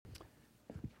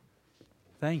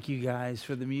Thank you guys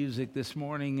for the music this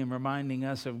morning and reminding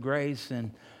us of grace.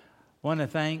 And want to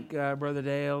thank Brother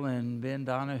Dale and Ben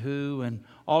Donahue and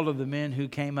all of the men who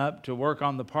came up to work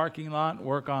on the parking lot,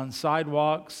 work on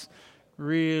sidewalks.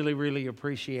 Really, really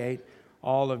appreciate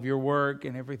all of your work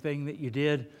and everything that you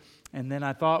did. And then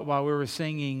I thought while we were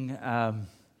singing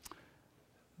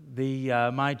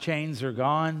My Chains Are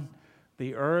Gone,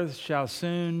 the earth shall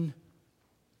soon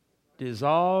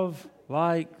dissolve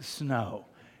like snow.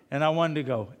 And I wanted to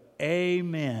go,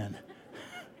 amen,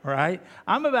 right?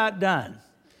 I'm about done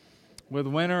with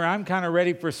winter. I'm kind of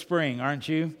ready for spring, aren't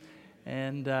you?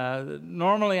 And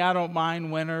normally I don't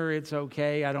mind winter. It's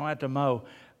okay. I don't have to mow.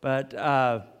 But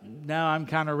now I'm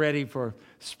kind of ready for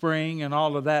spring and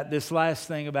all of that. This last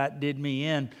thing about did me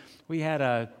in, we had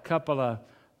a couple of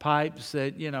pipes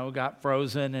that, got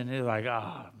frozen. And it was like,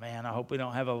 oh, man, I hope we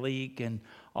don't have a leak and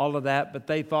all of that. But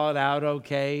they thawed out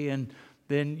okay. And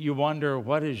then you wonder,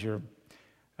 what is your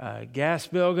gas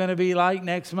bill going to be like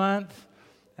next month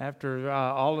after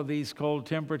all of these cold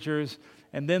temperatures?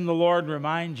 And then the Lord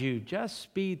reminds you,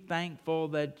 just be thankful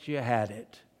that you had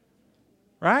it,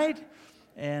 right?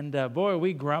 And boy,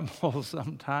 we grumble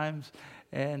sometimes,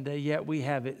 and yet we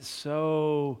have it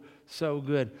so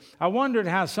good. I wondered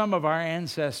how some of our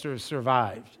ancestors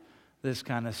survived this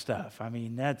kind of stuff. I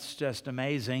mean, that's just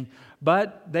amazing.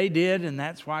 But they did, and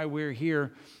that's why we're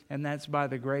here, and that's by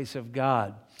the grace of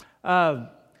God.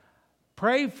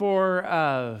 Pray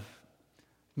for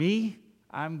me.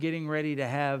 I'm getting ready to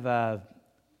have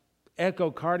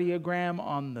echocardiogram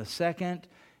on the 2nd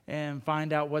and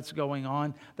find out what's going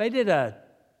on. They did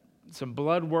some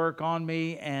blood work on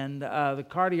me, and the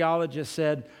cardiologist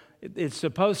said it's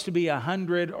supposed to be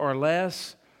 100 or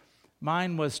less.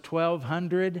 Mine was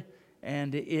 1,200.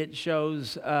 And it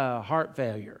shows heart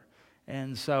failure.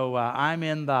 And so I'm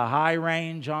in the high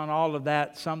range on all of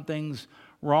that. Something's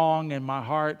wrong, and my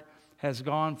heart has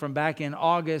gone from back in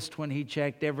August when he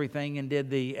checked everything and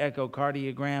did the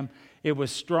echocardiogram. It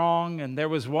was strong, and there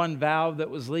was one valve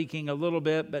that was leaking a little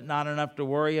bit, but not enough to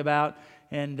worry about.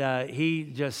 And he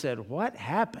just said, what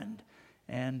happened?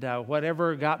 And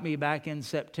whatever got me back in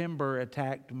September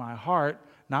attacked my heart,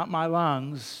 not my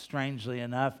lungs, strangely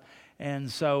enough.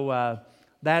 And so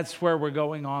that's where we're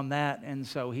going on that. And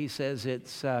so he says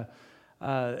it's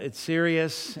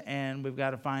serious, and we've got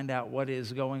to find out what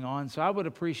is going on. So I would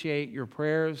appreciate your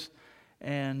prayers.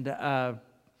 And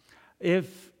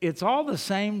if it's all the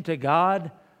same to God,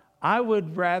 I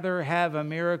would rather have a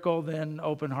miracle than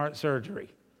open heart surgery.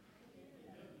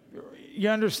 You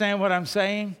understand what I'm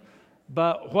saying?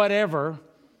 But whatever,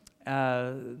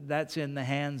 that's in the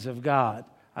hands of God.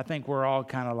 I think we're all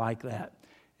kind of like that.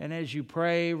 And as you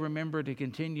pray, remember to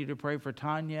continue to pray for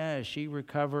Tanya as she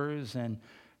recovers, and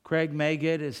Craig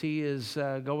Maggett as he is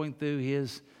going through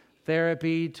his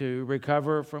therapy to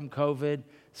recover from COVID.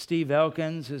 Steve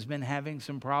Elkins has been having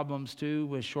some problems too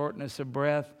with shortness of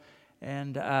breath.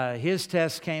 And his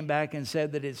test came back and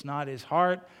said that it's not his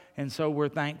heart, and so we're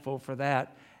thankful for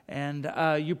that. And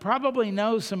you probably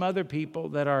know some other people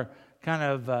that are kind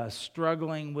of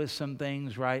struggling with some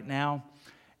things right now.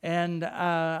 And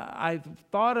I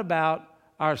thought about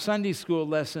our Sunday school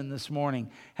lesson this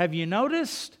morning. Have you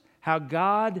noticed how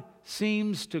God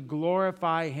seems to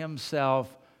glorify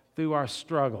himself through our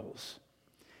struggles?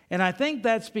 And I think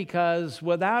that's because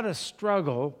without a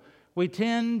struggle, we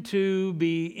tend to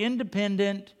be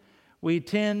independent. We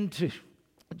tend to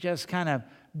just kind of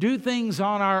do things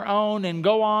on our own and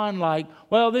go on like,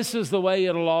 well, this is the way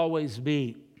it'll always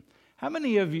be. How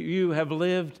many of you have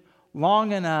lived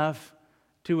long enough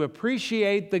to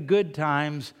appreciate the good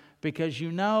times, because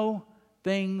you know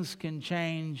things can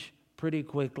change pretty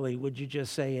quickly? Would you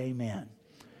just say amen?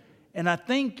 And I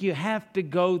think you have to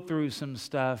go through some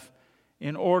stuff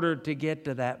in order to get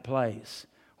to that place.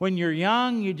 When you're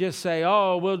young, you just say,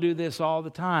 oh, we'll do this all the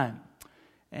time.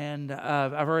 And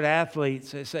I've heard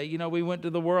athletes, they say, we went to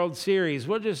the World Series.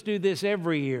 We'll just do this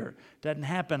every year. Doesn't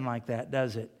happen like that,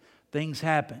 does it? Things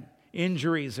happen.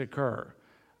 Injuries occur.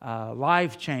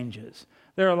 Life changes.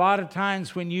 There are a lot of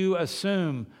times when you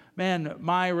assume, man,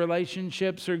 my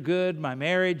relationships are good, my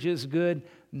marriage is good,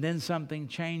 and then something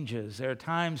changes. There are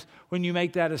times when you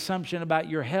make that assumption about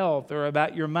your health or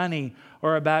about your money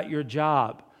or about your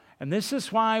job. And this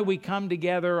is why we come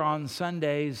together on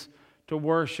Sundays to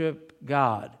worship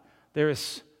God. There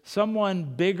is someone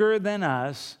bigger than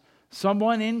us,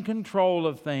 someone in control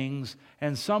of things,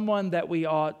 and someone that we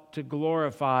ought to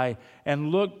glorify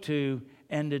and look to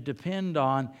and to depend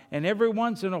on. And every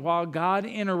once in a while, God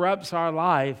interrupts our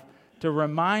life to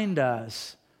remind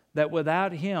us that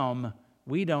without him,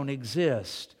 we don't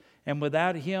exist. And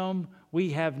without him,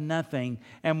 we have nothing.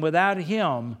 And without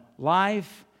Him,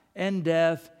 life and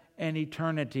death and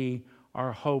eternity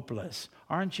are hopeless.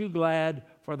 Aren't you glad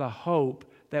for the hope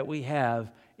that we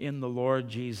have in the Lord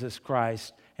Jesus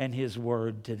Christ and His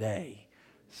Word today?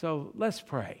 So let's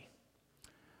pray.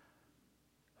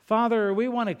 Father, we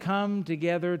want to come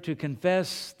together to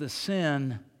confess the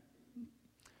sin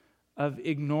of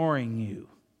ignoring You.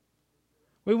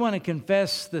 We want to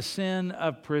confess the sin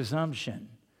of presumption.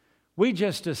 We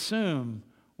just assume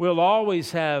we'll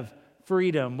always have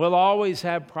freedom, we'll always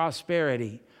have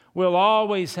prosperity, we'll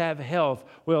always have health,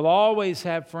 we'll always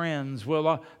have friends,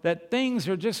 that things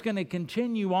are just going to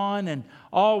continue on and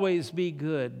always be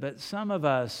good. But some of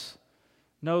us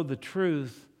know the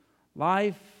truth.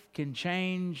 Life can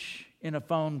change in a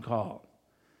phone call.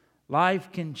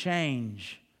 Life can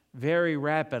change very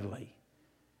rapidly.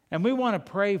 And we want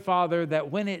to pray, Father,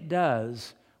 that when it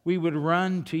does, we would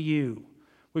run to You.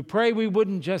 We pray we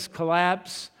wouldn't just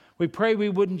collapse. We pray we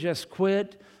wouldn't just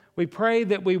quit. We pray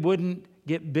that we wouldn't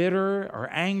get bitter or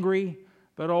angry,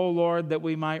 but, oh Lord, that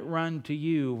we might run to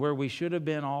You where we should have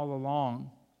been all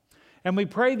along. And we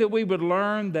pray that we would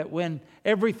learn that when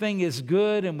everything is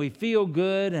good and we feel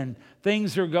good and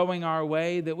things are going our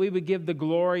way, that we would give the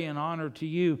glory and honor to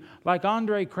You. Like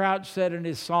Andre Crouch said in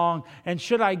his song, "And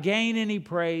should I gain any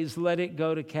praise, let it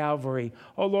go to Calvary."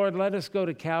 Oh Lord, let us go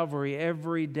to Calvary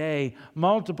every day,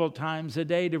 multiple times a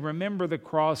day, to remember the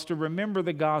cross, to remember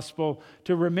the gospel,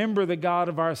 to remember the God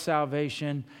of our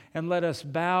salvation, and let us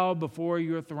bow before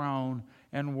Your throne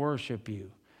and worship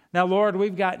You. Now, Lord,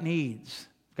 we've got needs.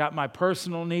 Got my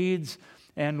personal needs,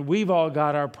 and we've all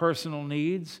got our personal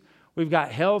needs. We've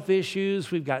got health issues.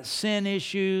 We've got sin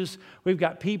issues. We've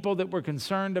got people that we're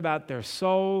concerned about their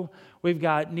soul. We've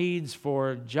got needs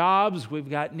for jobs. We've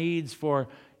got needs for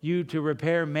You to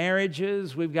repair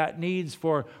marriages. We've got needs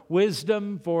for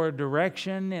wisdom, for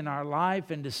direction in our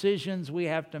life and decisions we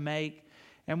have to make.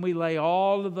 And we lay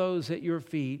all of those at Your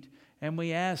feet, and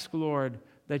we ask, Lord,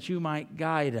 that You might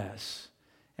guide us.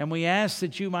 And we ask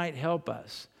that You might help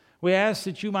us. We ask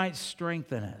that You might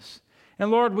strengthen us.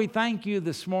 And Lord, we thank You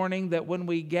this morning that when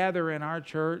we gather in our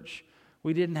church,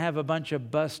 we didn't have a bunch of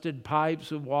busted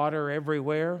pipes of water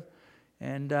everywhere.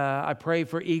 And I pray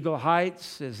for Eagle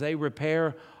Heights as they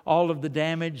repair all of the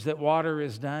damage that water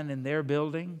has done in their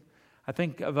building. I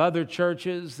think of other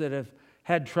churches that have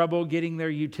had trouble getting their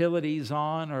utilities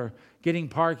on or getting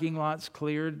parking lots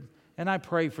cleared. And I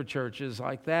pray for churches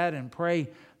like that, and pray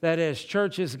that as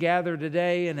churches gather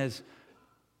today and as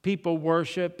people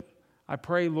worship, I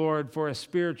pray, Lord, for a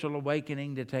spiritual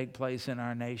awakening to take place in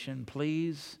our nation,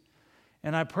 please.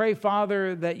 And I pray,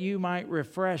 Father, that You might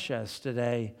refresh us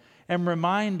today and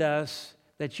remind us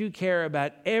that You care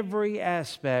about every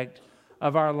aspect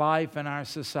of our life and our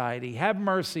society. Have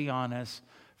mercy on us,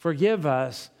 forgive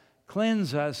us,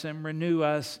 cleanse us, and renew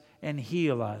us, and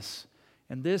heal us.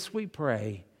 And this we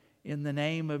pray in the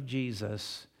name of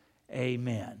Jesus.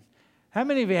 Amen. How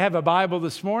many of you have a Bible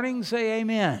this morning? Say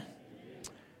amen. Amen.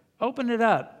 Open it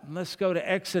up. Let's go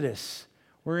to Exodus.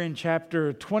 We're in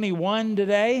chapter 21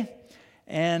 today,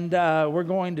 and we're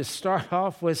going to start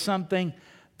off with something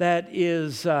that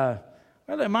is, well,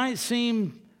 it might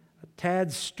seem a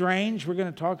tad strange. We're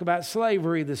going to talk about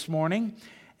slavery this morning,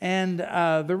 and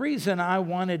the reason I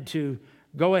wanted to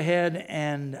go ahead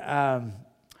and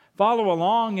follow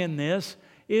along in this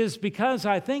is because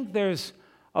I think there's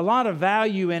a lot of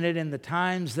value in it in the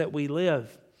times that we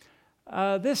live.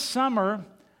 This summer,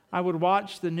 I would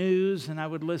watch the news and I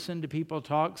would listen to people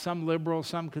talk, some liberal,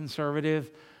 some conservative.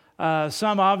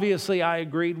 Some obviously I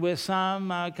agreed with,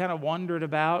 some I kind of wondered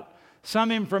about.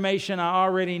 Some information I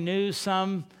already knew,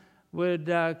 some would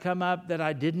come up that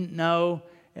I didn't know.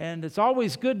 And it's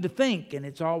always good to think, and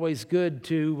it's always good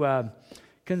to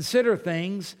consider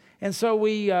things. And so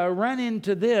we run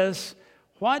into this.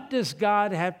 What does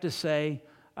God have to say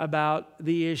about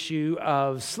the issue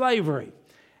of slavery?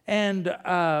 And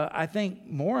I think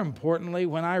more importantly,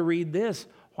 when I read this,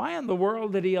 why in the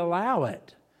world did He allow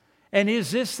it? And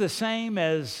is this the same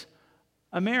as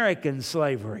American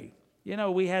slavery? You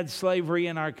know, we had slavery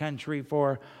in our country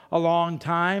for a long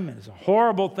time. It's a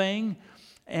horrible thing.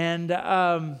 And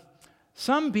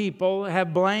some people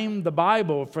have blamed the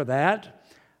Bible for that.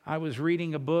 I was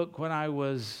reading a book when I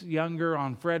was younger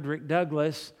on Frederick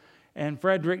Douglass, and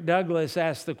Frederick Douglass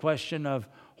asked the question of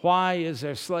why is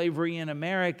there slavery in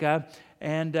America?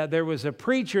 And there was a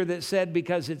preacher that said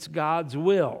because it's God's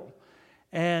will.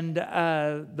 And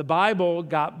the Bible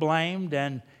got blamed,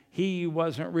 and he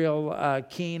wasn't real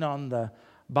keen on the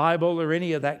Bible or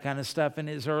any of that kind of stuff in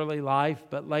his early life,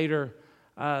 but later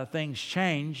things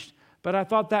changed. But I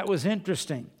thought that was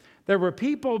interesting. There were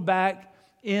people back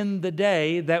in the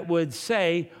day that would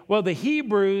say, well, the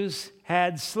Hebrews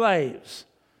had slaves,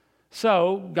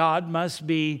 so God must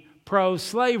be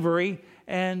pro-slavery,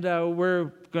 and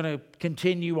we're going to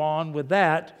continue on with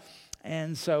that.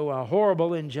 And so a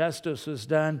horrible injustice was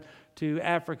done to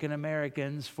African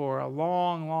Americans for a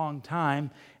long, long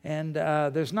time, and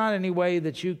there's not any way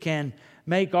that you can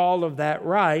make all of that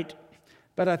right,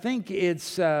 but I think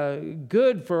it's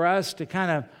good for us to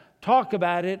kind of talk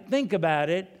about it, think about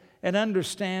it, and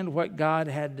understand what God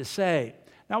had to say.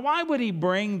 Now, why would he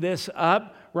bring this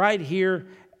up right here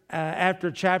after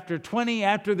chapter 20,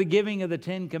 after the giving of the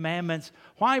Ten Commandments?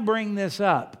 Why bring this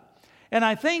up? And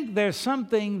I think there's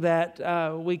something that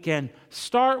we can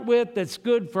start with that's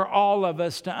good for all of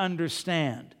us to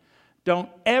understand. Don't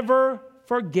ever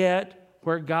forget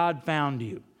where God found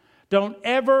you. Don't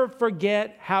ever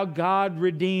forget how God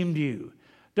redeemed you.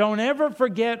 Don't ever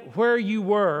forget where you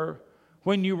were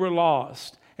when you were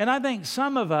lost. And I think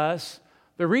some of us,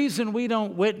 the reason we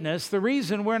don't witness, the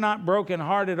reason we're not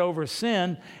brokenhearted over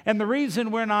sin, and the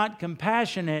reason we're not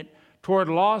compassionate toward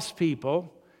lost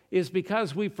people is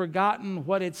because we've forgotten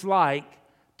what it's like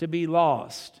to be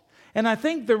lost. And I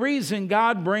think the reason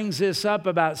God brings this up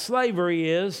about slavery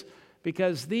is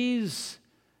because these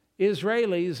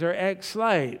Israelis are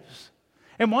ex-slaves.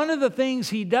 And one of the things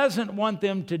he doesn't want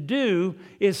them to do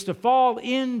is to fall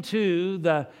into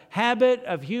the habit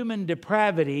of human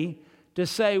depravity to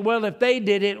say, well, if they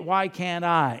did it, why can't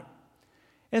I?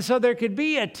 And so there could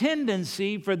be a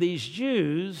tendency for these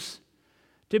Jews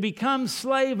to become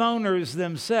slave owners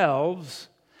themselves,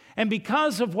 and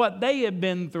because of what they have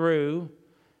been through,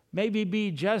 maybe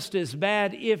be just as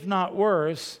bad, if not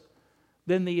worse,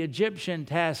 than the Egyptian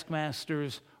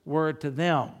taskmasters were to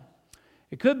them.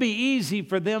 It could be easy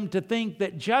for them to think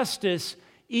that justice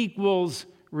equals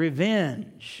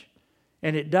revenge,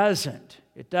 and it doesn't.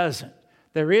 It doesn't.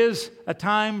 There is a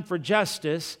time for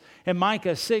justice, and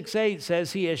Micah 6:8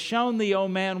 says, He has shown thee, O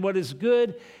man, what is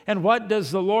good, and what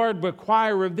does the Lord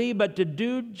require of thee, but to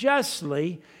do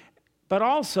justly, but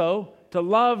also to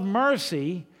love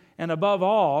mercy, and above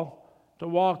all, to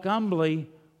walk humbly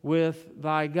with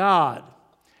thy God.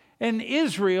 And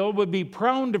Israel would be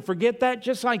prone to forget that,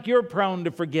 just like you're prone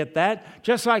to forget that,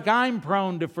 just like I'm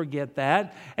prone to forget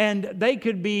that. And they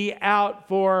could be out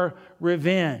for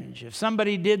revenge. If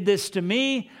somebody did this to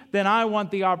me, then I want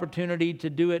the opportunity to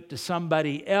do it to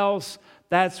somebody else.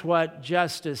 That's what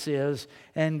justice is.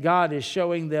 And God is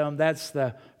showing them that's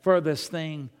the furthest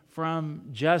thing from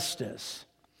justice.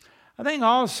 I think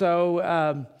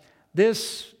also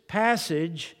this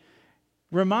passage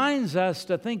reminds us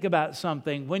to think about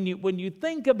something. When you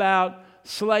think about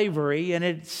slavery, and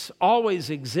it's always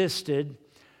existed,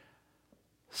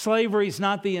 slavery is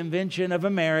not the invention of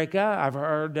America. I've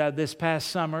heard this past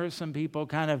summer some people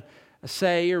kind of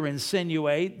say or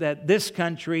insinuate that this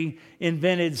country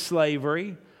invented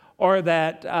slavery, or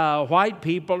that white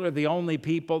people are the only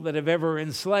people that have ever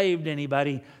enslaved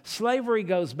anybody. Slavery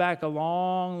goes back a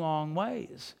long, long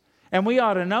ways. And we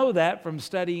ought to know that from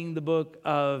studying the book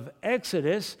of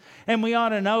Exodus. And we ought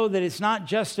to know that it's not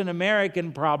just an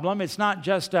American problem. It's not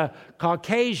just a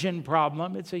Caucasian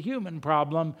problem. It's a human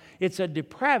problem. It's a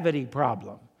depravity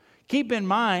problem. Keep in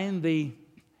mind, the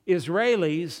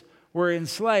Israelis were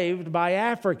enslaved by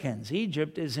Africans.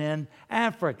 Egypt is in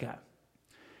Africa.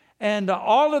 And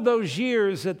all of those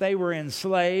years that they were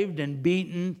enslaved and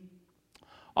beaten,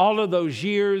 all of those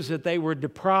years that they were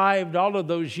deprived, all of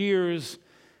those years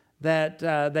that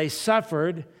they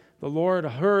suffered, the Lord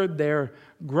heard their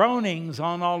groanings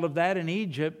on all of that, and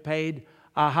Egypt paid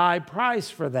a high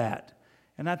price for that.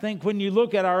 And I think when you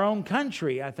look at our own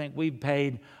country, I think we've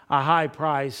paid a high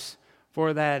price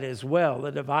for that as well.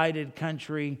 A divided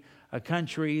country, a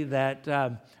country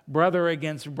that brother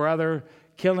against brother,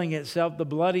 killing itself. The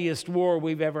bloodiest war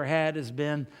we've ever had has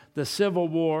been the Civil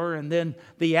War, and then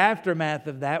the aftermath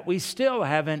of that, we still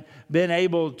haven't been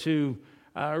able to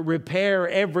repair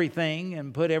everything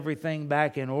and put everything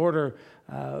back in order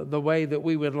the way that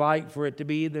we would like for it to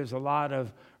be. There's a lot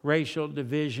of racial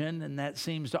division, and that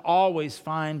seems to always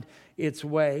find its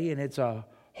way, and it's a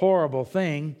horrible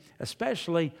thing,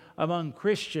 especially among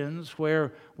Christians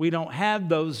where we don't have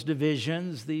those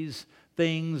divisions. These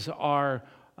things are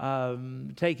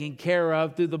taken care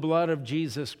of through the blood of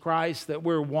Jesus Christ, that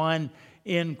we're one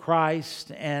in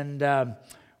Christ, and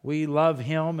we love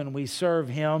Him and we serve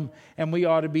Him, and we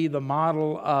ought to be the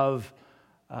model of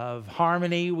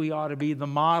harmony. We ought to be the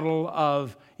model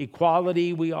of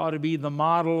equality. We ought to be the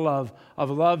model of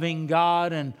loving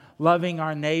God and loving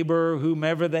our neighbor,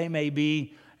 whomever they may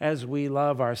be, as we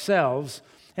love ourselves.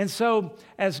 And so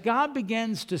as God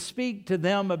begins to speak to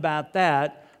them about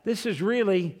that, this is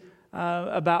really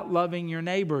about loving your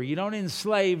neighbor. You don't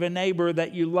enslave a neighbor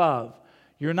that you love.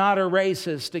 You're not a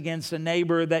racist against a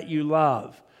neighbor that you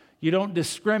love. You don't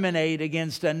discriminate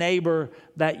against a neighbor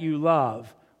that you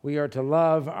love. We are to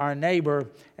love our neighbor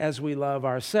as we love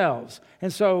ourselves.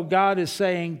 And so God is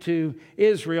saying to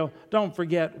Israel, don't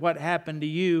forget what happened to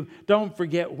you. Don't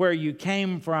forget where you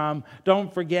came from.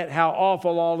 Don't forget how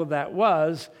awful all of that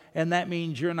was. And that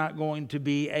means you're not going to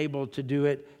be able to do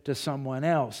it to someone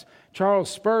else. Charles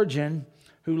Spurgeon,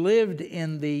 who lived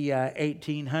in the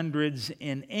 1800s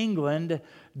in England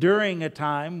during a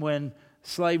time when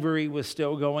slavery was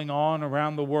still going on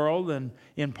around the world and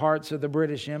in parts of the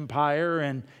British Empire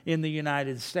and in the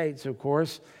United States, of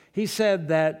course. He said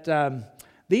that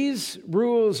these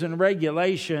rules and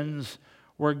regulations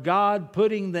were God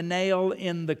putting the nail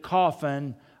in the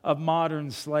coffin of modern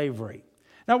slavery.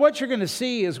 Now, what you're going to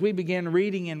see as we begin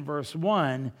reading in verse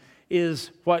 1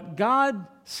 is what God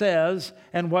says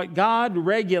and what God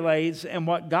regulates and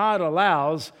what God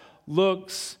allows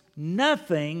looks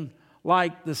nothing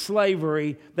like the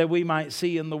slavery that we might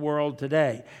see in the world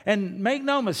today. And make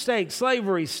no mistake,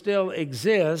 slavery still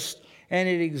exists, and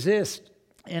it exists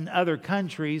in other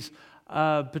countries,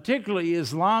 particularly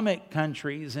Islamic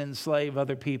countries enslave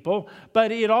other people,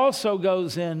 but it also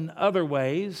goes in other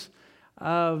ways.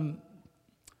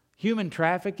 Human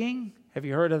trafficking, have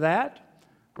you heard of that?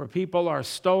 Where people are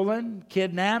stolen,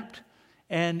 kidnapped,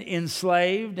 and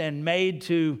enslaved and made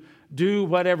to do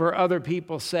whatever other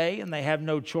people say, and they have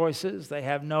no choices. They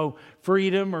have no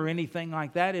freedom or anything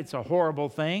like that. It's a horrible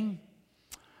thing.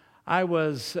 I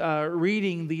was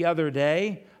reading the other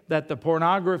day that the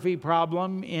pornography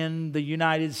problem in the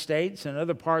United States and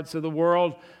other parts of the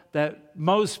world, that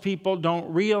most people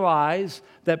don't realize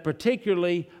that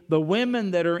particularly the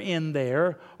women that are in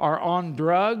there are on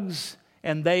drugs,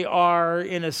 and they are,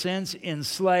 in a sense,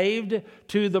 enslaved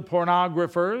to the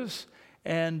pornographers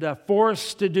and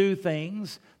forced to do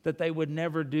things that they would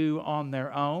never do on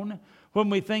their own. When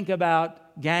we think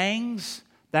about gangs,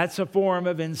 that's a form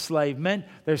of enslavement.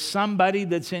 There's somebody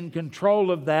that's in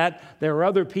control of that. There are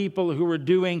other people who are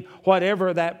doing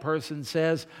whatever that person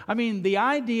says. I mean, the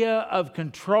idea of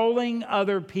controlling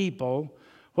other people,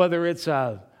 whether it's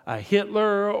a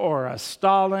Hitler or a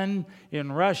Stalin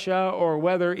in Russia, or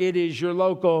whether it is your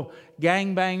local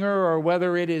gangbanger, or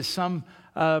whether it is some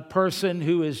person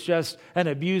who is just an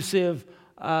abusive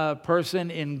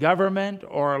person in government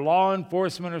or law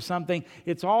enforcement or something.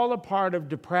 It's all a part of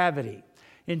depravity.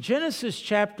 In Genesis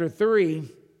chapter 3,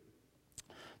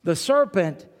 the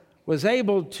serpent was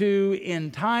able to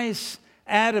entice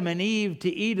Adam and Eve to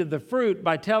eat of the fruit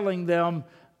by telling them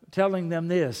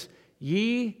this: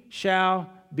 ye shall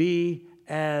be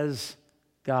as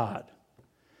God.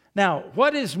 Now,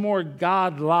 what is more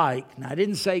God-like? Now, I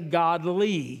didn't say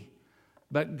godly,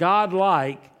 but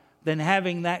God-like than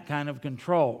having that kind of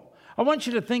control. I want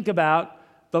you to think about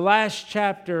the last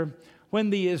chapter when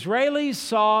the Israelis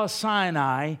saw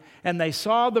Sinai and they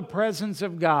saw the presence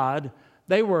of God.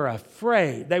 They were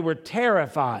afraid. They were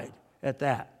terrified at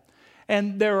that.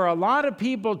 And there are a lot of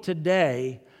people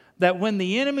today that when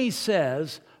the enemy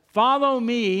says, follow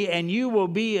me and you will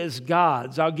be as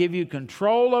gods, I'll give you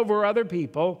control over other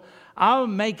people, I'll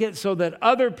make it so that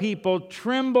other people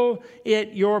tremble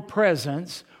at your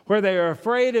presence, where they are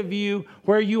afraid of you,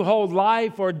 where you hold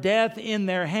life or death in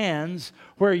their hands,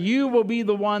 where you will be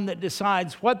the one that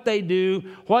decides what they do,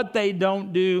 what they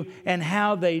don't do, and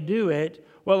how they do it.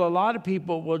 Well, a lot of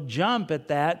people will jump at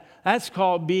that. That's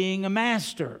called being a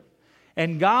master.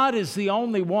 And God is the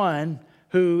only one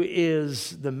who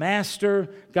is the master.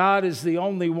 God is the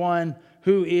only one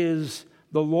who is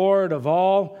the Lord of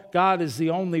all. God is the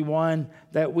only one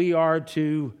that we are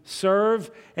to serve,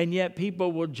 and yet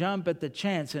people will jump at the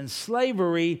chance. And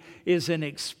slavery is an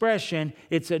expression,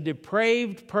 it's a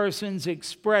depraved person's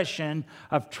expression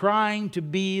of trying to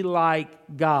be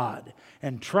like God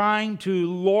and trying to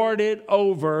lord it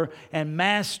over and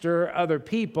master other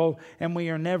people, and we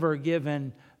are never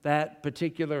given that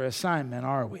particular assignment,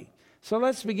 are we? So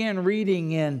let's begin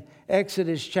reading in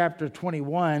Exodus chapter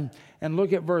 21 and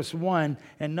look at verse 1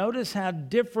 and notice how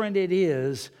different it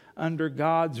is under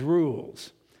God's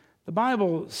rules. The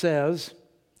Bible says,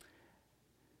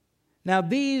 now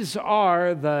these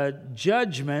are the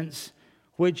judgments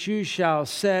which you shall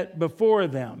set before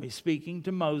them. He's speaking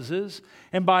to Moses,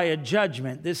 and by a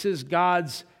judgment, this is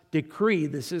God's decree,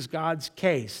 this is God's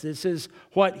case, this is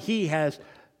what He has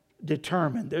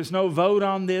determined. There's no vote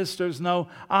on this. There's no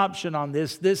option on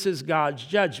this. This is God's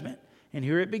judgment. And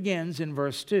here it begins in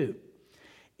verse 2.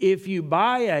 If you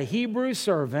buy a Hebrew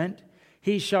servant,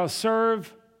 he shall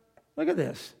serve, look at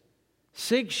this,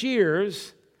 6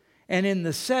 years, and in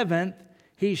the 7th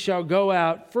he shall go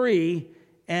out free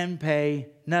and pay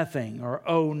nothing or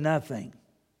owe nothing.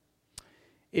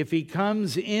 If he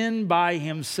comes in by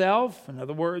himself, in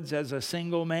other words, as a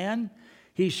single man,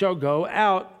 he shall go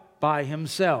out by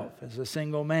himself as a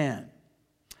single man.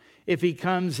 If he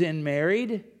comes in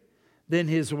married, then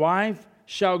his wife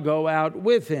shall go out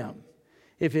with him.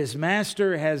 If his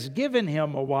master has given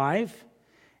him a wife,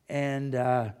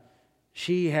 and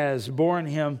she has borne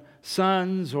him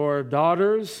sons or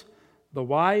daughters, the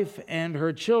wife and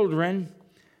her children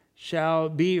shall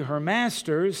be her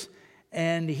master's,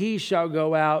 and he shall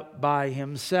go out by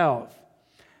himself.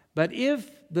 But if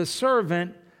the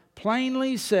servant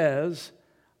plainly says,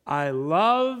 I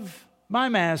love my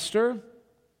master,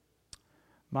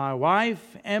 my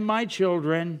wife, and my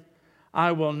children,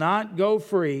 I will not go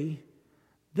free,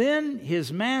 then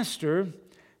his master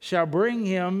shall bring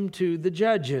him to the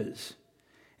judges,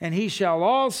 and he shall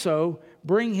also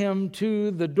bring him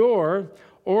to the door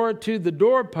or to the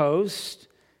doorpost,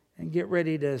 and get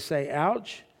ready to say,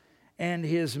 ouch, and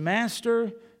his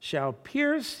master shall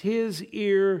pierce his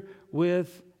ear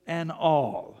with an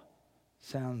awl.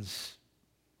 Sounds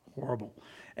horrible.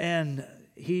 And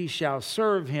he shall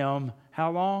serve him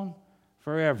how long?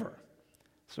 Forever.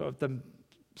 So if the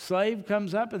slave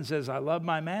comes up and says, I love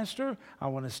my master, I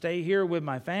want to stay here with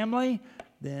my family,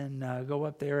 then go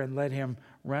up there and let him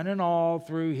run an awl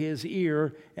through his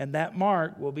ear, and that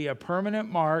mark will be a permanent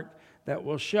mark that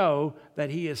will show that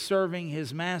he is serving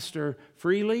his master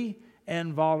freely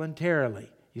and voluntarily.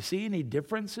 You see any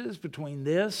differences between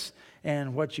this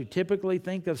and what you typically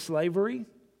think of slavery?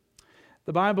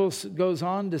 The Bible goes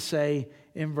on to say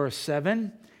in verse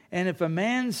 7, and if a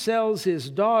man sells his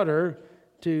daughter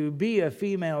to be a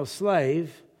female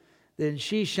slave, then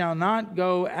she shall not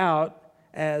go out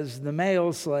as the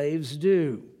male slaves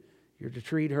do. You're to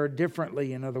treat her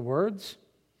differently, in other words.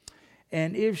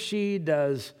 And if she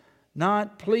does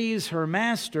not please her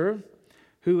master,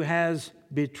 who has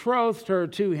betrothed her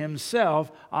to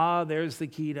himself, there's the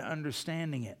key to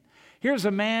understanding it. Here's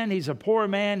a man, he's a poor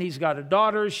man, he's got a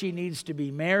daughter, she needs to be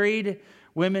married.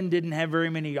 Women didn't have very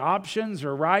many options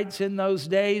or rights in those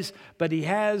days, but he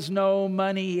has no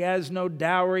money, he has no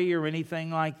dowry or anything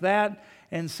like that,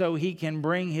 and so he can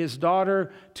bring his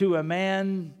daughter to a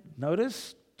man,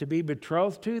 notice, to be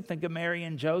betrothed to. Think of Mary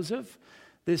and Joseph.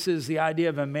 This is the idea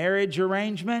of a marriage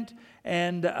arrangement.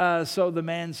 And so the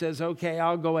man says, okay,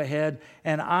 I'll go ahead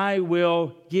and I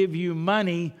will give you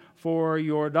money for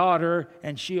your daughter,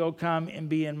 and she'll come and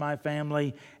be in my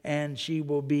family, and she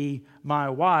will be my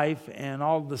wife. And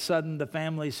all of a sudden, the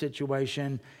family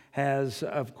situation has,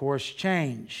 of course,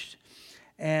 changed.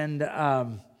 And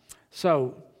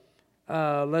so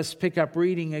let's pick up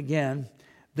reading again.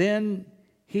 Then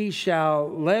he shall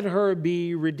let her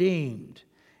be redeemed,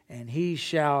 and he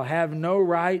shall have no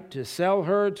right to sell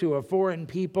her to a foreign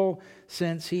people,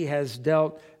 since he has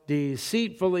dealt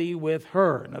deceitfully with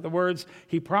her. In other words,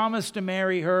 he promised to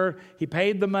marry her. He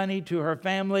paid the money to her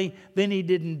family. Then he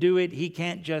didn't do it. He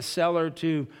can't just sell her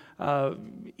to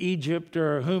Egypt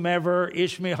or whomever,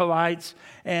 Ishmaelites,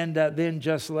 and then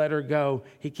just let her go.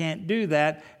 He can't do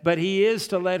that, but he is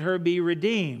to let her be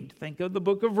redeemed. Think of the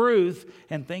book of Ruth,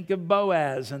 and think of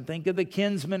Boaz, and think of the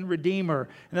kinsman redeemer.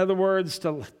 In other words,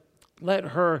 to let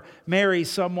her marry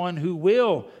someone who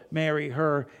will marry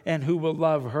her and who will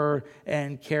love her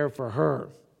and care for her.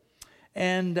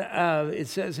 And it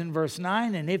says in verse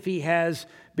 9, and if he has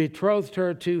betrothed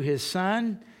her to his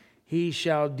son, he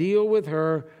shall deal with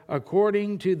her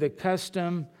according to the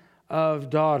custom of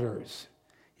daughters.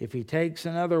 If he takes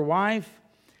another wife,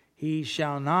 he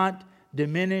shall not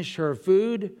diminish her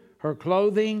food, her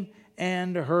clothing,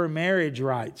 and her marriage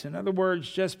rights. In other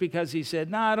words, just because he said,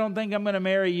 no, I don't think I'm going to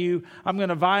marry you, I'm going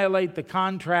to violate the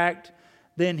contract,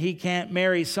 then he can't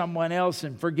marry someone else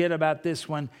and forget about this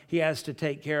one. He has to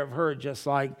take care of her just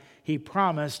like he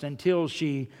promised until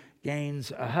she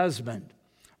gains a husband.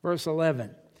 Verse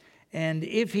 11, and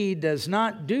if he does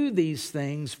not do these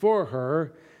things for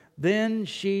her, then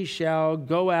she shall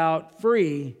go out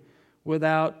free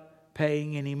without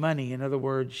paying any money. In other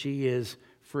words, she is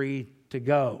free to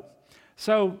go.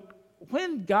 So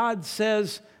when God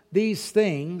says these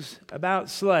things about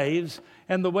slaves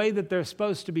and the way that they're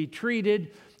supposed to be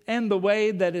treated and the way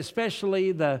that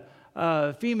especially the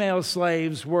female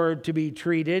slaves were to be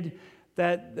treated,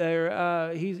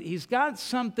 that he's got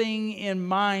something in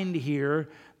mind here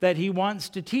that he wants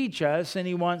to teach us and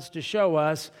he wants to show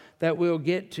us that we'll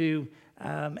get to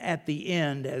at the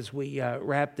end as we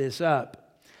wrap this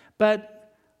up.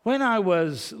 But when I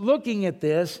was looking at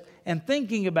this and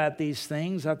thinking about these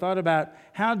things, I thought about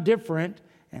how different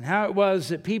and how it was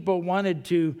that people wanted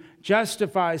to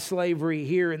justify slavery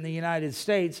here in the United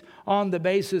States on the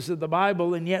basis of the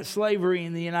Bible, and yet slavery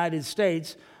in the United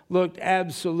States looked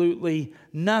absolutely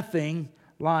nothing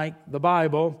like the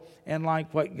Bible and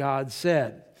like what God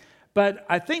said. But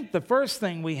I think the first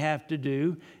thing we have to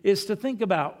do is to think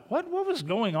about what was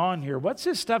going on here. What's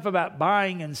this stuff about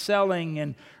buying and selling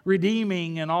and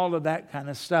redeeming and all of that kind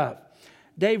of stuff?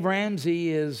 Dave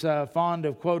Ramsey is fond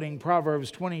of quoting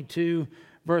Proverbs 22,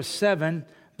 verse 7.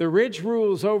 The rich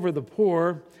rules over the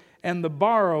poor, and the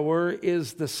borrower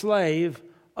is the slave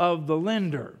of the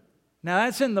lender. Now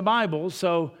that's in the Bible,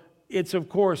 so it's of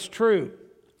course true.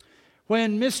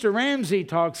 When Mr. Ramsey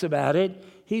talks about it,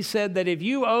 he said that if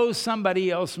you owe somebody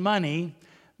else money,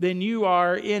 then you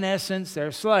are, in essence,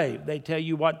 their slave. They tell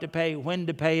you what to pay, when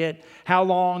to pay it, how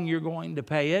long you're going to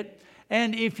pay it.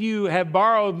 And if you have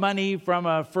borrowed money from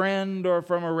a friend or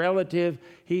from a relative,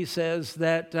 he says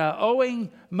that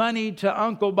owing money to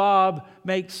Uncle Bob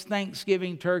makes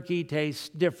Thanksgiving turkey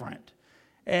taste different.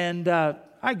 And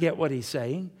I get what he's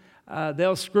saying.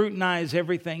 They'll scrutinize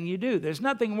everything you do. There's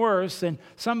nothing worse than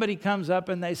somebody comes up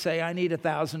and they say, I need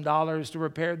 $1,000 to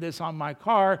repair this on my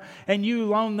car, and you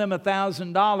loan them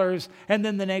 $1,000, and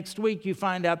then the next week you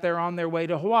find out they're on their way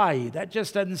to Hawaii. That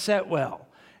just doesn't set well,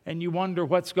 and you wonder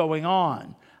what's going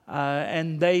on,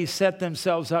 and they set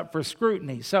themselves up for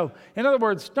scrutiny. So, in other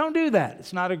words, don't do that.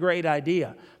 It's not a great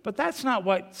idea. But that's not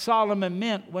what Solomon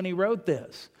meant when he wrote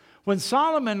this. When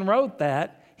Solomon wrote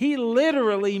that, he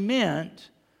literally meant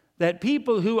that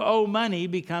people who owe money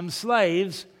become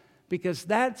slaves, because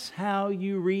that's how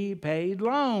you repaid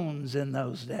loans in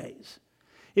those days.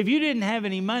 If you didn't have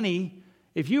any money,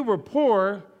 if you were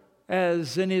poor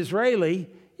as an Israeli,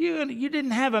 you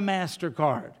didn't have a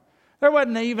MasterCard. There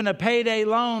wasn't even a payday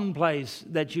loan place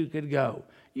that you could go.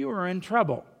 You were in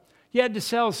trouble. You had to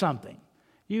sell something.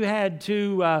 You had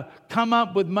to come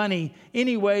up with money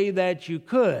any way that you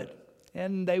could.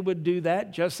 And they would do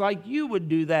that just like you would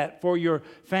do that for your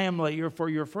family or for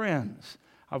your friends.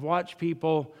 I've watched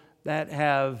people that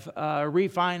have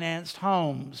refinanced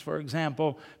homes, for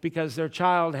example, because their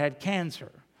child had cancer.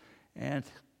 And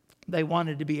they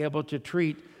wanted to be able to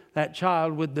treat that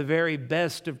child with the very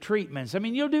best of treatments. I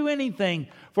mean, you'll do anything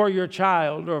for your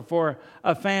child or for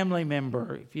a family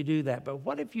member if you do that. But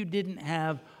what if you didn't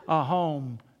have a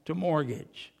home to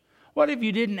mortgage? What if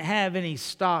you didn't have any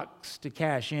stocks to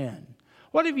cash in?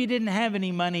 What if you didn't have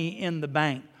any money in the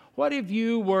bank? What if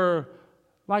you were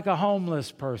like a homeless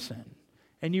person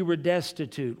and you were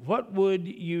destitute? What would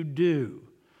you do?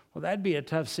 Well, that'd be a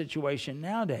tough situation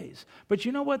nowadays. But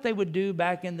you know what they would do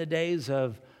back in the days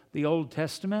of the Old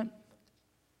Testament?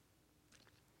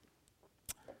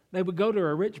 They would go to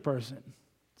a rich person.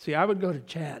 See, I would go to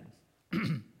Chad.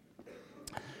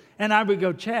 And I would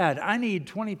go, Chad, I need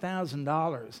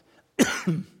 $20,000.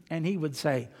 And he would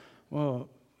say, well,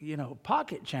 you know,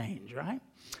 pocket change, right?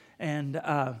 And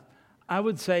I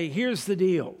would say, here's the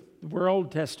deal. We're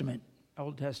Old Testament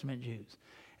Jews.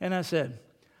 And I said,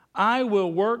 I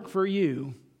will work for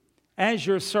you as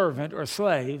your servant or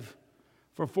slave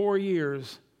for 4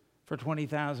 years for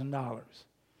 $20,000.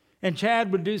 And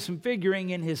Chad would do some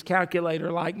figuring in his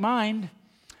calculator-like mind,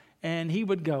 and he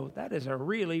would go, that is a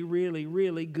really, really,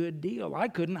 really good deal. I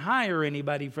couldn't hire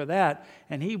anybody for that.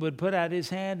 And he would put out his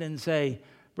hand and say,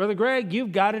 Brother Greg,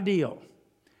 you've got a deal.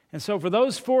 And so for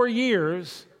those 4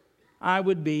 years, I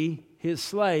would be his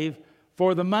slave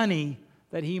for the money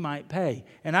that he might pay.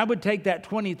 And I would take that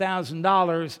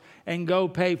 $20,000 and go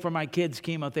pay for my kid's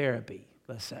chemotherapy,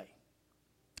 let's say,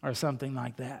 or something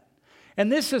like that. And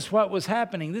this is what was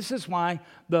happening. This is why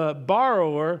the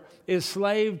borrower is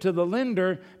slave to the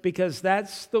lender, because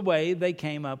that's the way they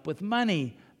came up with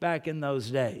money back in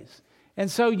those days. And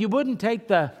so you wouldn't take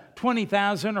the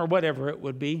 $20,000 or whatever it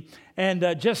would be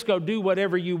and just go do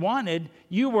whatever you wanted.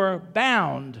 You were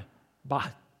bound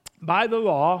by the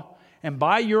law and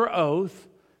by your oath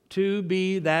to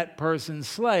be that person's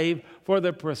slave for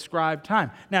the prescribed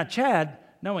time. Now, Chad,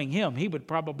 knowing him, he would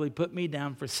probably put me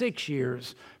down for 6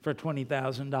 years for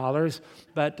 $20,000,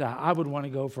 but I would want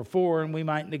to go for 4, and we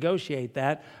might negotiate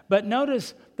that. But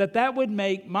notice that would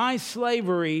make my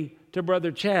slavery to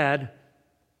Brother Chad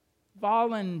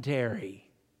voluntary.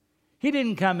 He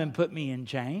didn't come and put me in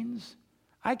chains.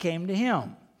 I came to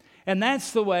him. And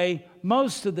that's the way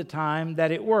most of the time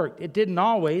that it worked. It didn't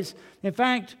always. In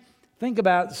fact, think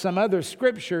about some other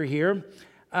scripture here.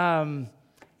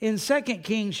 In 2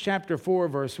 Kings chapter 4,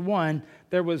 verse 1,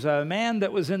 there was a man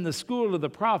that was in the school of the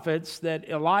prophets that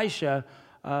Elisha,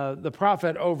 the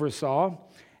prophet, oversaw.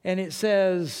 And it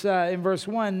says in verse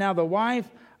 1, now the wife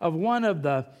of one of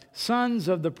the sons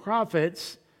of the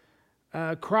prophets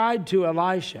cried to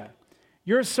Elisha,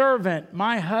 "Your servant,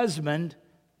 my husband,"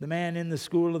 the man in the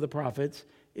school of the prophets,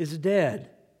 "is dead.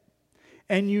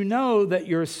 And you know that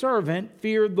your servant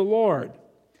feared the Lord.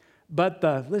 But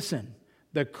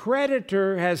the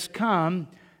creditor has come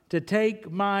to take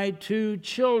my 2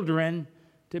 children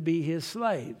to be his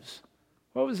slaves."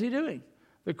 What was he doing?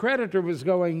 The creditor was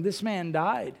going, "This man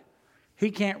died.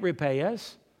 He can't repay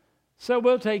us. So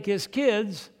we'll take his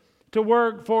kids to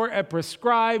work for a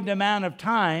prescribed amount of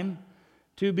time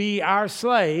to be our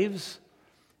slaves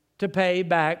to pay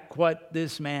back what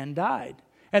this man died."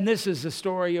 And this is the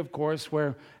story, of course,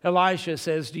 where Elisha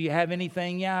says, "Do you have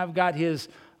anything?" "Yeah, I've got his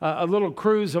a little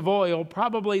cruse of oil,"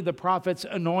 probably the prophet's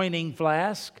anointing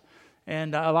flask.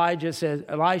 And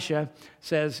Elisha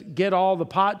says, "Get all the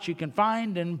pots you can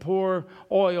find and pour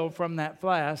oil from that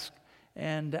flask."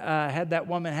 And had that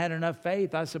woman had enough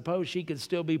faith, I suppose she could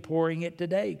still be pouring it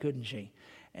today, couldn't she?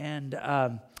 And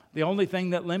the only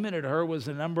thing that limited her was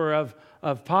the number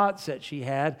of pots that she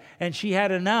had. And she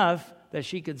had enough that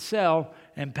she could sell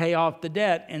and pay off the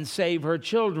debt and save her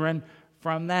children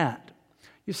from that.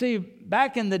 You see,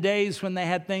 back in the days when they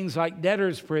had things like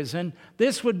debtor's prison,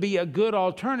 this would be a good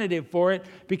alternative for it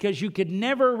because you could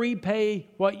never repay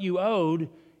what you owed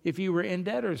if you were in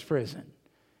debtor's prison.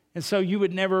 And so you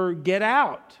would never get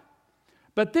out.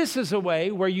 But this is a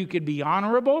way where you could be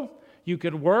honorable, you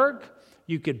could work,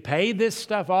 you could pay this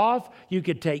stuff off, you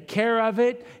could take care of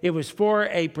it. It was for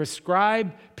a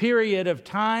prescribed period of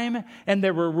time, and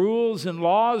there were rules and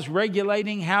laws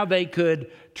regulating how they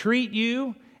could treat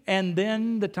you. And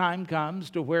then the time comes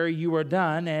to where you are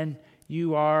done and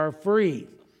you are free.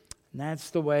 And that's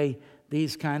the way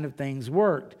these kind of things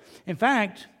worked. In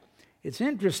fact, it's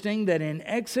interesting that in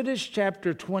Exodus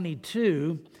chapter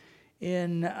 22,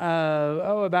 in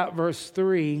about verse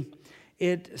 3,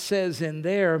 it says in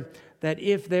there that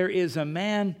if there is a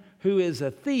man who is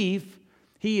a thief,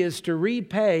 he is to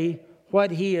repay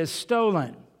what he has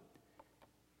stolen.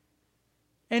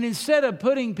 And instead of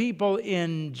putting people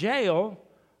in jail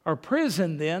or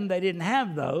prison then, they didn't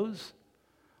have those.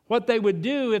 What they would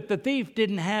do if the thief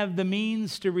didn't have the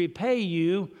means to repay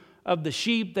you of the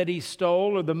sheep that he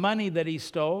stole or the money that he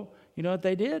stole, you know what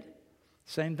they did?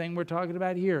 Same thing we're talking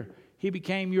about here. He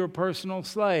became your personal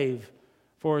slave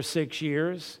for 6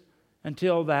 years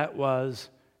until that was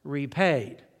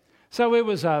repaid. So it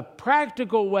was a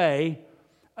practical way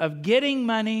of getting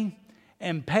money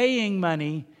and paying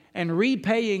money and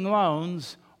repaying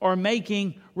loans or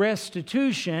making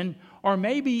restitution or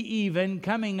maybe even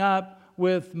coming up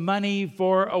with money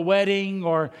for a wedding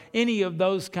or any of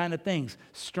those kind of things.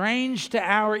 Strange to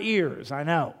our ears, I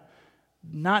know.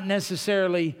 Not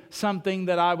necessarily something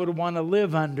that I would want to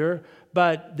live under,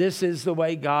 but this is the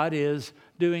way God is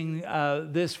doing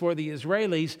this for the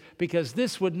Israelis, because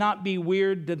this would not be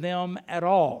weird to them at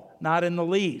all, not in the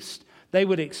least. They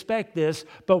would expect this,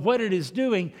 but what it is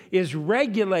doing is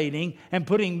regulating and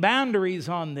putting boundaries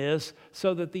on this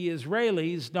so that the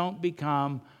Israelis don't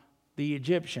become the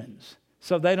Egyptians,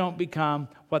 so they don't become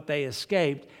what they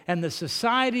escaped. And the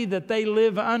society that they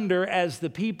live under as the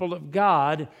people of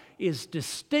God is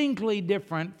distinctly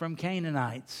different from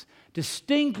Canaanites,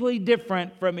 distinctly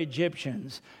different from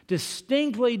Egyptians,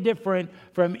 distinctly different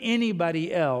from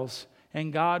anybody else,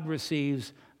 and God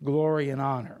receives glory and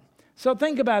honor. So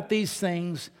think about these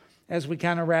things as we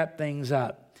kind of wrap things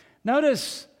up.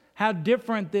 Notice how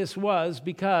different this was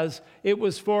because it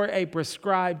was for a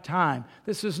prescribed time.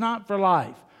 This is not for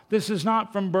life. This is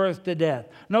not from birth to death.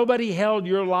 Nobody held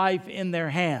your life in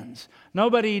their hands.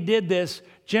 Nobody did this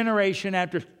generation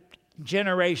after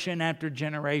generation after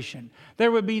generation.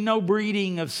 There would be no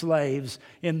breeding of slaves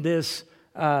in this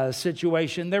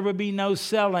situation. There would be no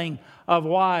selling of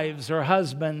wives or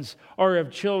husbands or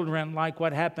of children like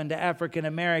what happened to African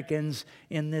Americans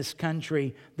in this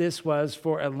country. This was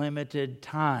for a limited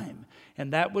time.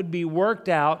 And that would be worked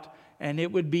out and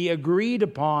it would be agreed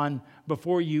upon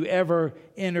before you ever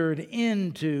entered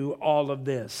into all of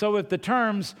this. So if the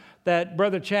terms that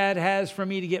Brother Chad has for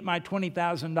me to get my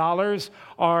 $20,000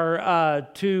 are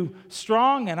too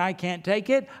strong and I can't take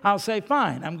it, I'll say,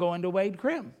 fine, I'm going to Wade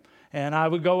Krim. And I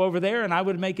would go over there and I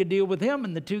would make a deal with him.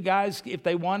 And the two guys, if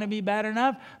they wanted me bad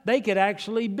enough, they could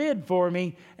actually bid for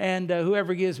me. And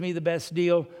whoever gives me the best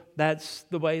deal, that's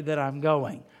the way that I'm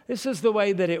going. This is the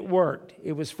way that it worked.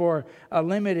 It was for a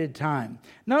limited time.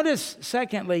 Notice,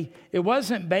 secondly, it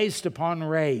wasn't based upon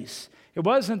race. It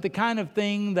wasn't the kind of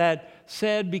thing that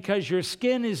said because your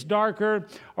skin is darker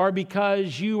or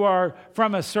because you are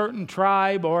from a certain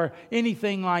tribe or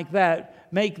anything like that,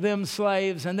 make them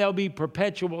slaves, and they'll be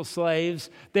perpetual slaves.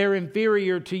 They're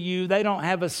inferior to you. They don't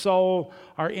have a soul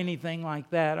or anything like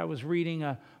that. I was reading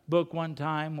a book one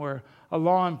time where a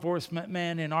law enforcement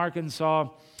man in Arkansas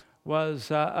was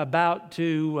about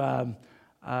to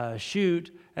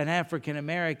shoot an African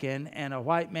American, and a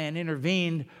white man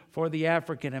intervened for the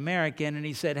African American, and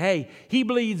he said, "Hey, he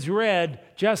bleeds red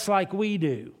just like we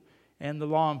do." And the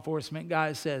law enforcement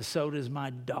guy says, "So does my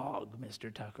dog,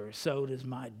 Mr. Tucker. So does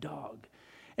my dog."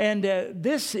 And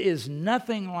this is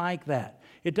nothing like that.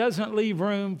 It doesn't leave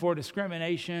room for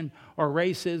discrimination or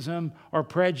racism or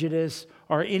prejudice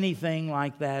or anything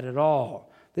like that at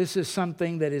all. This is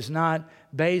something that is not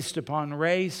based upon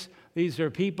race. These are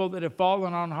people that have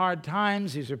fallen on hard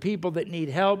times. These are people that need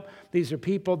help. These are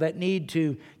people that need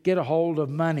to get a hold of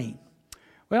money.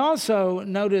 We also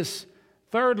notice,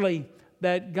 thirdly,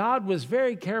 that God was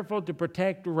very careful to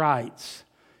protect rights.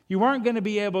 You weren't going to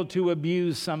be able to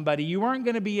abuse somebody. You weren't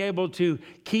going to be able to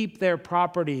keep their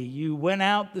property. You went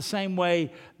out the same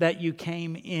way that you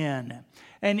came in.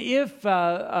 And if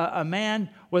a man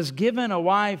was given a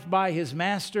wife by his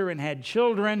master and had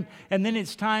children, and then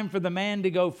it's time for the man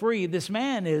to go free, this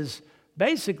man is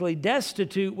basically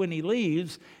destitute when he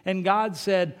leaves. And God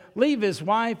said, leave his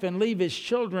wife and leave his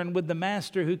children with the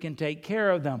master who can take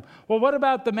care of them. Well, what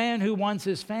about the man who wants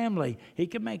his family? He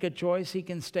can make a choice. He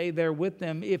can stay there with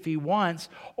them if he wants,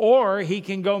 or he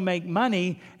can go make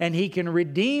money and he can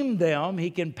redeem them.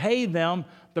 He can pay them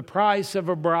the price of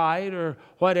a bride or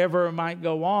whatever might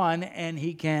go on, and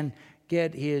he can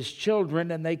get his children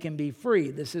and they can be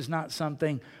free. This is not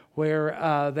something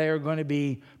where they are going to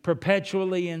be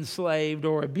perpetually enslaved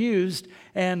or abused.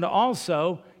 And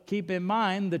also, keep in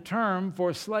mind, the term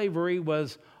for slavery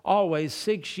was always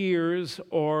 6 years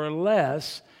or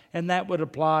less, and that would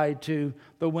apply to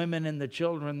the women and the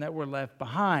children that were left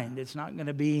behind. It's not going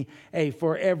to be a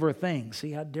forever thing.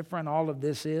 See how different all of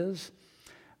this is?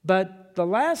 But the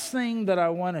last thing that I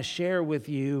want to share with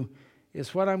you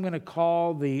is what I'm going to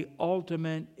call the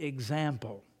ultimate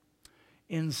example.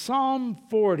 In Psalm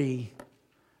 40,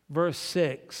 verse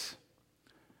 6,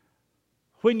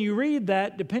 when you read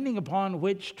that, depending upon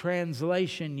which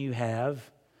translation you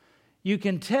have, you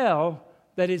can tell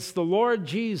that it's the Lord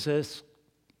Jesus.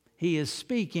 He is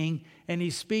speaking, and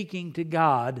he's speaking to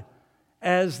God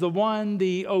as the one,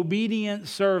 the obedient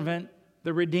servant,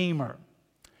 the Redeemer.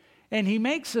 And he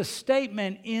makes a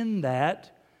statement in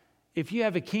that. If you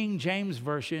have a King James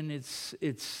Version, it's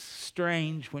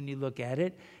strange when you look at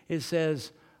it. It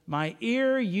says, "My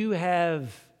ear you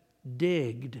have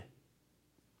digged."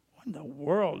 What in the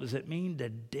world does it mean to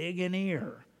dig an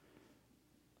ear?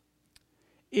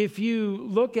 If you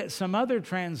look at some other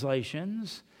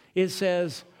translations, it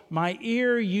says, "My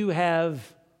ear you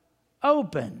have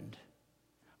opened."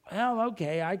 Well,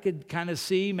 okay, I could kind of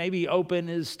see maybe open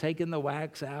is taking the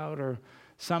wax out or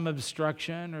some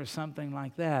obstruction or something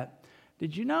like that.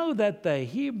 Did you know that the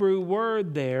Hebrew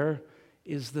word there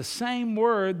is the same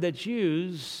word that's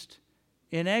used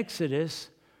in Exodus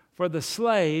for the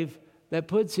slave that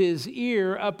puts his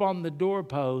ear up on the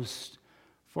doorpost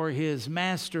for his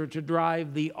master to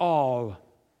drive the awl,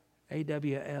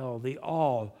 A-W-L, the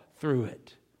awl through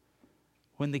it?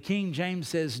 When the King James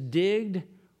says digged,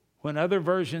 when other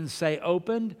versions say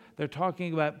opened, they're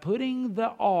talking about putting the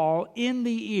awl in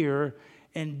the ear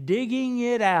and digging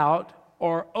it out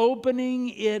or opening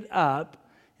it up.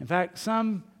 In fact,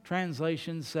 some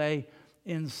translations say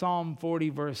in Psalm 40,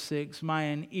 verse 6,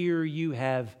 "Mine ear you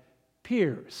have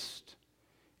pierced."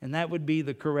 And that would be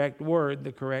the correct word,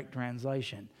 the correct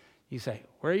translation. You say,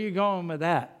 where are you going with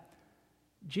that?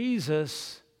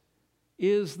 Jesus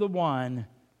is the one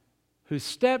who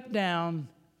stepped down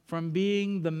from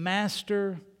being the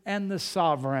master and the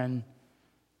sovereign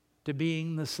to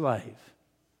being the slave.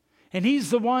 And he's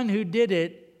the one who did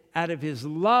it out of his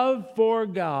love for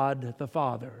God the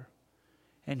Father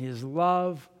and his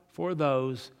love for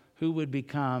those who would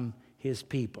become his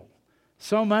people.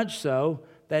 So much so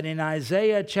that in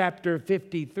Isaiah chapter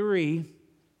 53,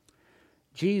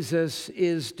 Jesus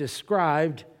is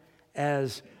described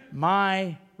as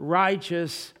my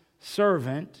righteous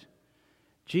servant.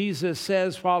 Jesus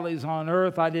says while he's on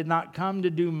earth, "I did not come to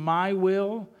do my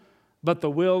will, but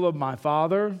the will of my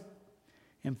Father."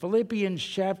 And Philippians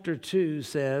chapter 2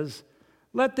 says,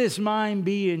 "Let this mind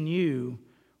be in you,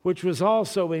 which was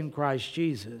also in Christ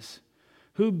Jesus,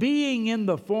 who being in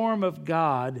the form of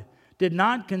God, did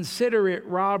not consider it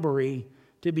robbery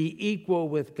to be equal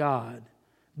with God,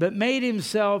 but made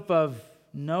himself of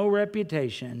no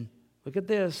reputation." Look at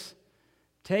this.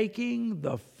 "Taking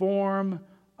the form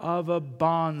of a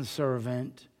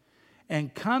bondservant,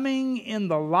 and coming in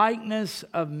the likeness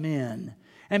of men,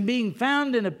 And being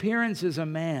found in appearance as a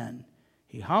man,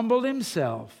 he humbled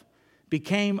himself,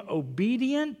 became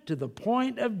obedient to the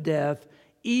point of death,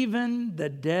 even the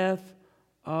death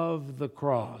of the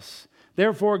cross.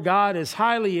 Therefore God has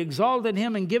highly exalted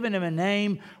him and given him a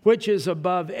name which is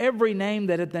above every name,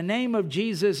 that at the name of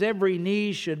Jesus every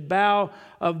knee should bow,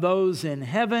 of those in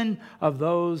heaven, of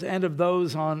those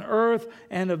on earth,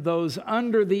 and of those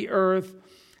under the earth,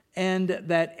 and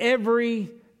that every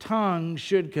tongue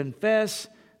should confess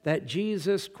that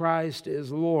Jesus Christ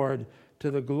is Lord,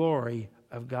 to the glory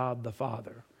of God the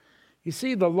Father. You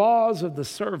see, the laws of the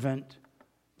servant,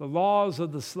 the laws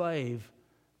of the slave,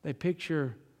 they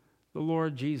picture the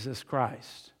Lord Jesus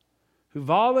Christ, who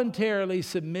voluntarily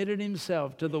submitted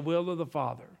himself to the will of the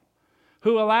Father,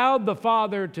 who allowed the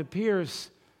Father to pierce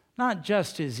not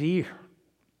just his ear,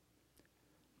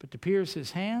 but to pierce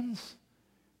his hands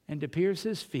and to pierce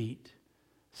his feet,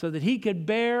 so that he could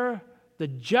bear the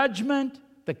judgment,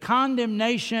 the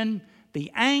condemnation,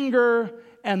 the anger,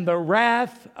 and the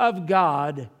wrath of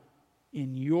God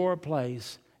in your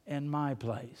place and my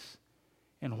place.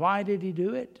 And why did he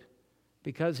do it?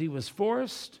 Because he was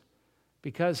forced?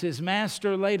 Because his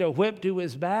master laid a whip to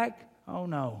his back? Oh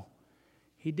no.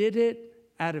 He did it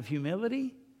out of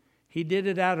humility. He did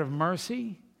it out of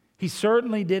mercy. He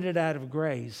certainly did it out of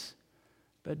grace.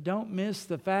 But don't miss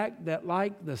the fact that,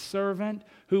 like the servant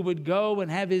who would go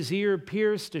and have his ear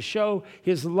pierced to show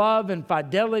his love and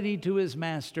fidelity to his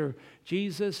master,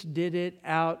 Jesus did it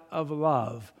out of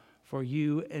love for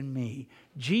you and me.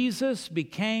 Jesus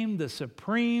became the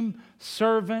supreme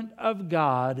servant of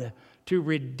God to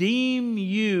redeem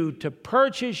you, to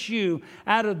purchase you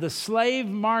out of the slave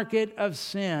market of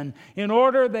sin, in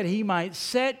order that he might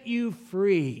set you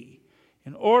free,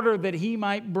 in order that he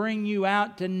might bring you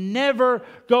out to never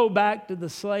go back to the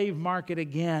slave market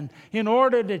again, in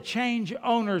order to change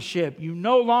ownership. You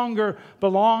no longer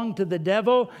belong to the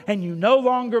devil, and you no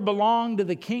longer belong to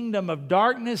the kingdom of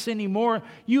darkness anymore.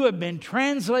 You have been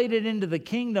translated into the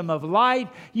kingdom of light.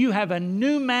 You have a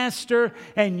new master,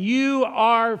 and you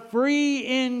are free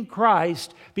in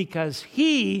Christ, because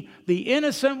he, the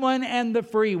innocent one and the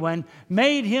free one,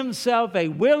 made himself a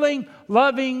willing,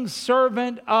 loving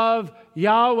servant of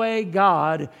Yahweh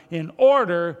God, in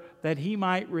order that he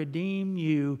might redeem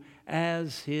you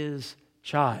as his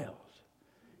child.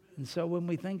 And so when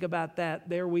we think about that,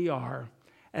 there we are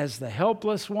as the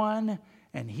helpless one,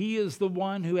 and he is the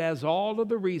one who has all of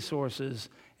the resources,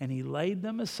 and he laid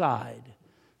them aside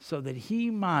so that he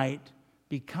might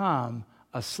become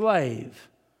a slave,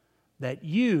 that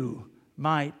you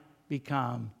might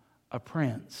become a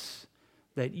prince,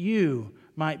 that you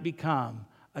might become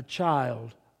a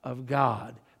child of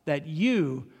God, that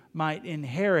you might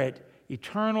inherit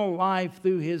eternal life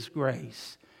through his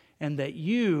grace, and that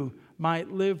you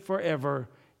might live forever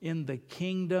in the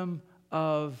kingdom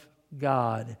of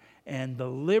God. And the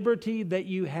liberty that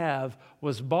you have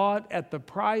was bought at the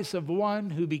price of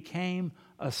one who became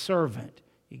a servant.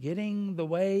 You getting the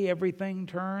way everything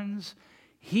turns?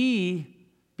 He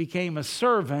became a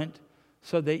servant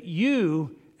so that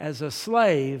you, as a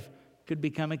slave, could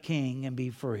become a king and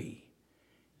be free.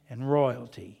 And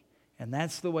royalty. And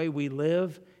that's the way we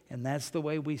live, and that's the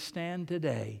way we stand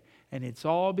today. And it's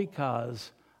all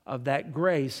because of that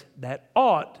grace that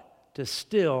ought to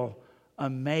still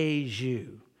amaze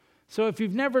you. So if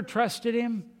you've never trusted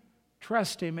him,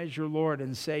 trust him as your Lord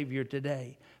and Savior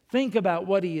today. Think about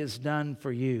what he has done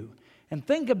for you. And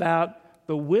think about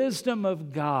the wisdom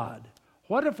of God.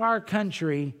 What if our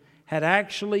country had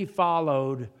actually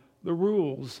followed the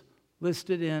rules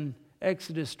listed in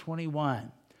Exodus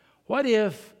 21? What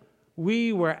if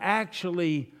we were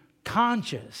actually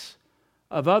conscious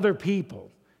of other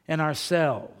people and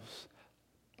ourselves?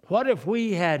 What if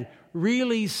we had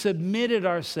really submitted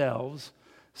ourselves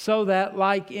so that,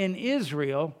 like in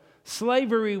Israel,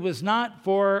 slavery was not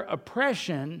for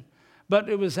oppression, but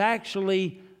it was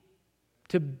actually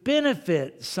to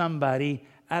benefit somebody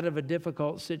out of a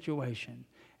difficult situation?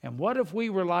 And what if we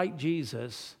were like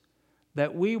Jesus,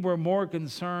 that we were more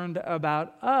concerned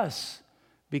about us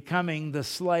becoming the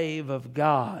slave of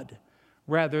God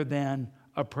rather than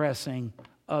oppressing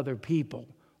other people?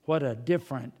 What a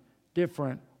different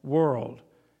world.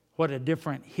 What a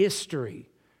different history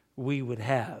we would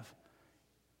have.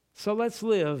 So let's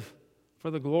live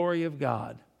for the glory of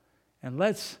God. And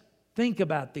let's think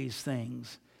about these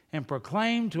things and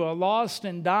proclaim to a lost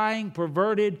and dying,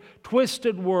 perverted,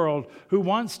 twisted world who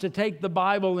wants to take the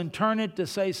Bible and turn it to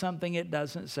say something it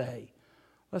doesn't say.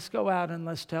 Let's go out and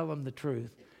let's tell them the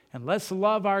truth. And let's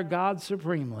love our God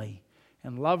supremely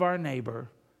and love our neighbor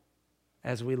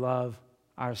as we love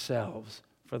ourselves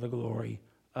for the glory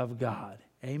of God.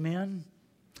 Amen.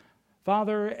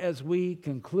 Father, as we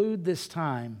conclude this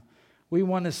time, we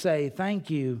want to say thank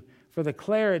you for the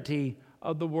clarity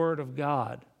of the Word of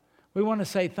God. We want to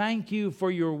say thank you for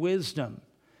your wisdom.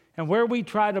 And where we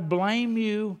try to blame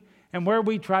you and where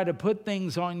we try to put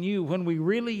things on you, when we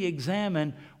really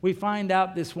examine, we find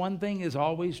out this one thing is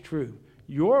always true.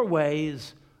 Your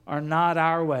ways are not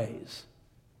our ways,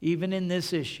 even in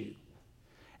this issue.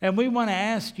 And we want to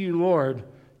ask you, Lord,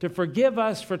 to forgive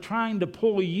us for trying to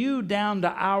pull you down to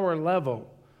our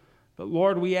level. But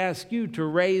Lord, we ask you to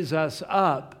raise us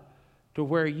up to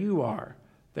where you are,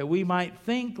 that we might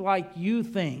think like you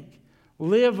think,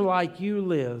 live like you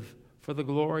live for the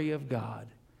glory of God.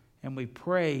 And we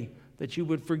pray that you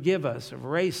would forgive us of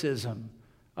racism,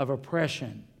 of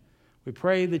oppression. We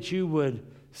pray that you would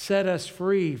set us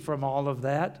free from all of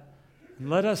that and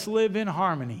let us live in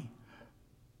harmony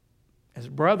as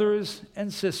brothers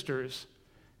and sisters,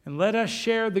 and let us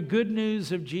share the good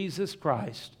news of Jesus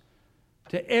Christ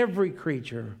to every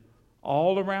creature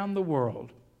all around the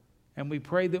world. And we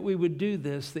pray that we would do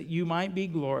this, that you might be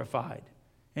glorified.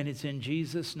 And it's in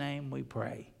Jesus' name we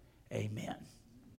pray. Amen.